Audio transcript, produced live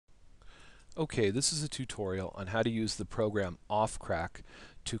Okay, this is a tutorial on how to use the program Ophcrack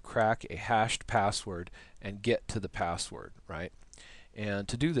to crack a hashed password and get to the password, right? And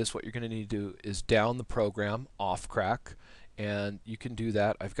to do this, what you're going to need to do is down the program Ophcrack, and you can do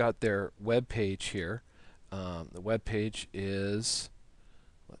that. I've got their web page here. The web page is,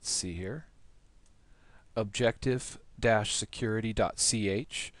 let's see here,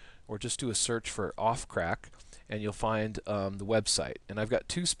 objective-security.ch, or just do a search for Ophcrack and you'll find the website. And I've got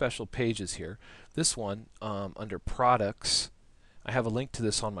two special pages here. This one, under products, I have a link to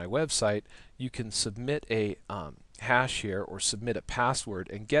this on my website. You can submit a hash here or submit a password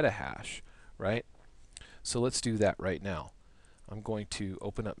and get a hash, right? So let's do that right now. I'm going to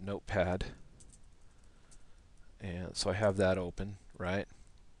open up Notepad, and so I have that open, right?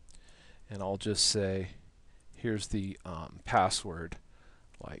 And I'll just say, here's the password,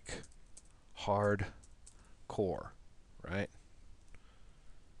 like hardcore, right?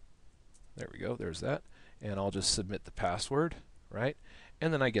 There we go, there's that. And I'll just submit the password, right?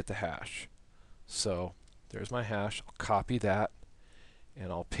 And then I get the hash. So there's my hash. I'll copy that and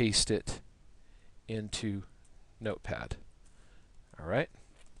I'll paste it into Notepad. All right,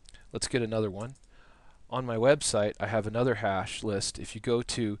 let's get another one. On my website, I have another hash list. If you go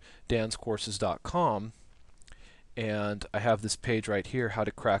to danscourses.com, and I have this page right here, how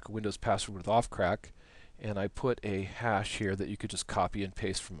to crack a Windows password with Ophcrack, and I put a hash here that you could just copy and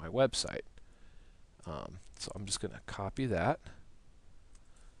paste from my website. So I'm just going to copy that,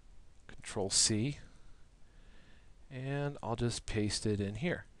 Control C, and I'll just paste it in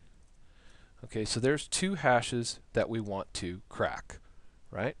here. Okay, so there's two hashes that we want to crack,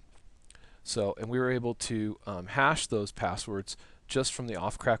 right? So, and we were able to hash those passwords just from the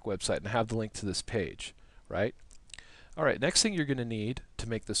Ophcrack website, and I have the link to this page, right? All right, next thing you're going to need to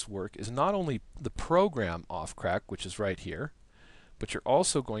make this work is not only the program Ophcrack, which is right here, but you're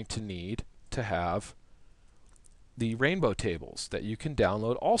also going to need to have the rainbow tables that you can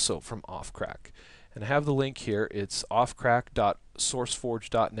download also from Ophcrack. And I have the link here. It's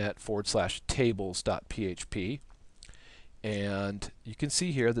ophcrack.sourceforge.net/tables.php. And you can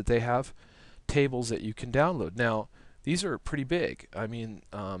see here that they have tables that you can download. Now, these are pretty big. I mean,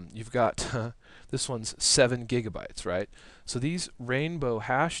 you've got this one's 7 gigabytes, right? So these rainbow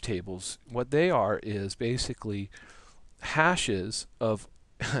hash tables, what they are is basically hashes of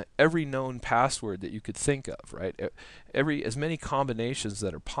every known password that you could think of, right? As many combinations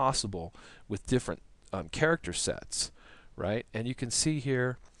that are possible with different character sets, right? And you can see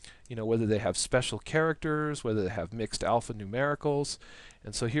here, you know, whether they have special characters, whether they have mixed alphanumericals.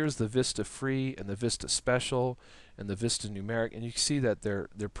 And so here's the Vista Free and the Vista Special and the Vista Numeric, and you can see that they're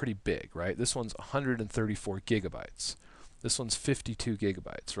pretty big, right? This one's 134 gigabytes. This one's 52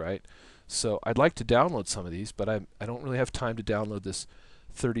 gigabytes, right? So I'd like to download some of these, but I don't really have time to download this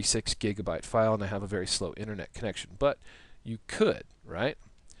 36 gigabyte file, and I have a very slow internet connection. But you could, right?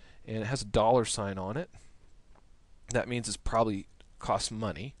 And it has a $sign on it. That means it's probably costs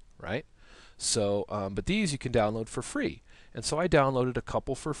money, right? So, but these you can download for free. And so I downloaded a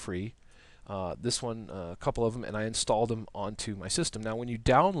couple for free. This one, a couple of them, and I installed them onto my system. Now, when you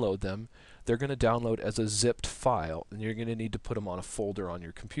download them, they're going to download as a zipped file, and you're going to need to put them on a folder on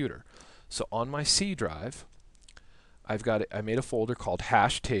your computer. So on my C drive, I made a folder called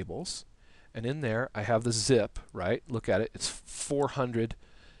hash tables, and in there I have the zip, right? Look at it, it's 400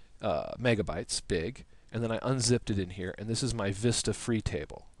 megabytes big, and then I unzipped it in here, and this is my Vista Free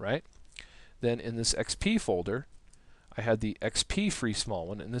table, right? Then in this XP folder, I had the XP Free small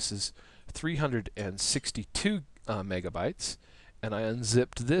one, and this is 362 megabytes, and I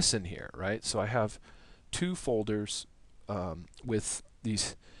unzipped this in here, right? So I have two folders with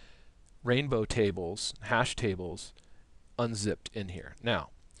these rainbow tables, hash tables, unzipped in here. Now,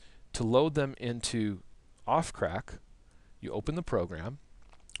 to load them into Ophcrack, you open the program,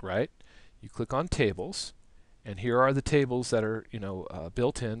 right? You click on Tables, and here are the tables that are, you know,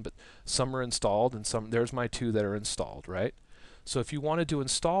 built in, but some are installed, and some. There's my two that are installed, right? So if you wanted to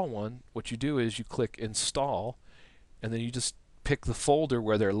install one, what you do is you click Install, and then you just pick the folder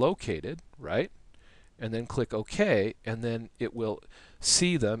where they're located, right? And then click OK, and then it will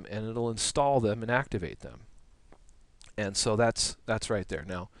see them, and it'll install them and activate them. And so that's right there.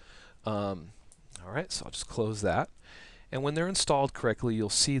 Now, all right, so I'll just close that. And when they're installed correctly, you'll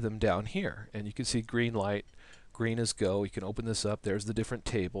see them down here. And you can see green light, green is go. You can open this up. There's the different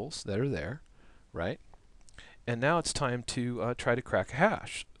tables that are there, right? And now it's time to try to crack a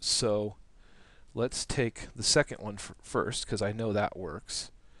hash. So let's take the second one first, because I know that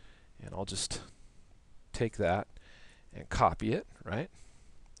works. And I'll just take that and copy it, right?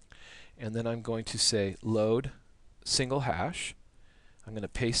 And then I'm going to say load single hash. I'm going to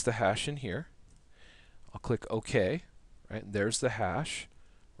paste the hash in here. I'll click OK, right? And there's the hash,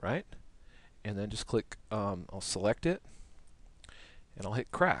 right? And then just click, I'll select it, and I'll hit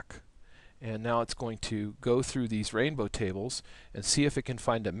crack. And now it's going to go through these rainbow tables and see if it can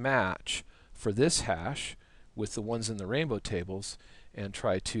find a match for this hash with the ones in the rainbow tables, and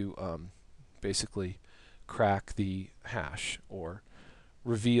try to basically crack the hash or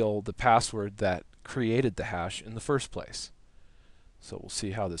reveal the password that created the hash in the first place. So we'll see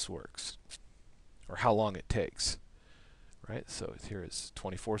how this works, or how long it takes. Right? So here is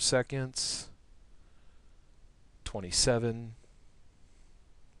 24 seconds, 27.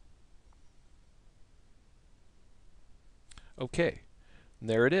 Okay, and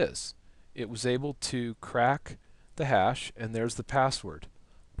there it is. It was able to crack the hash, and there's the password.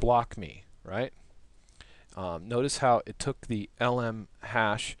 Block me, right? Notice how it took the LM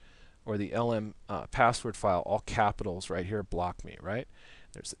hash or the LM password file, all capitals right here, block me, right?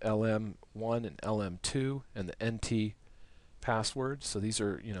 There's LM1 and LM2 and the NT password. So these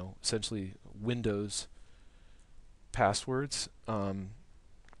are, essentially Windows passwords. All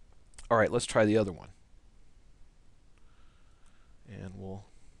right, let's try the other one. And we'll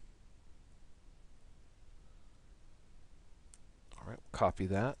copy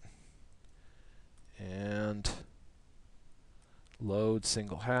that and load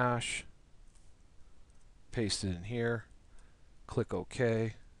single hash, paste it in here, click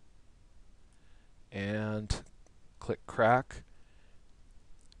OK, and click crack.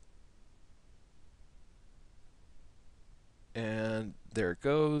 And there it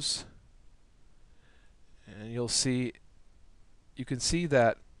goes. And you can see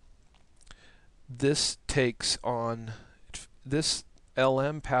that this takes on, this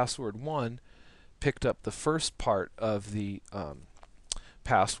LM password 1 picked up the first part of the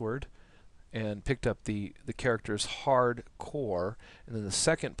password and picked up the characters hardcore, and then the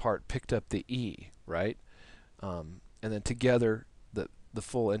second part picked up the E, right? And then together the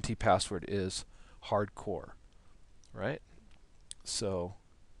full NT password is hardcore, right? So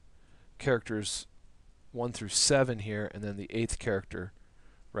characters 1 through 7 here, and then the 8th character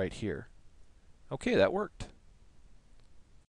right here. Okay, that worked.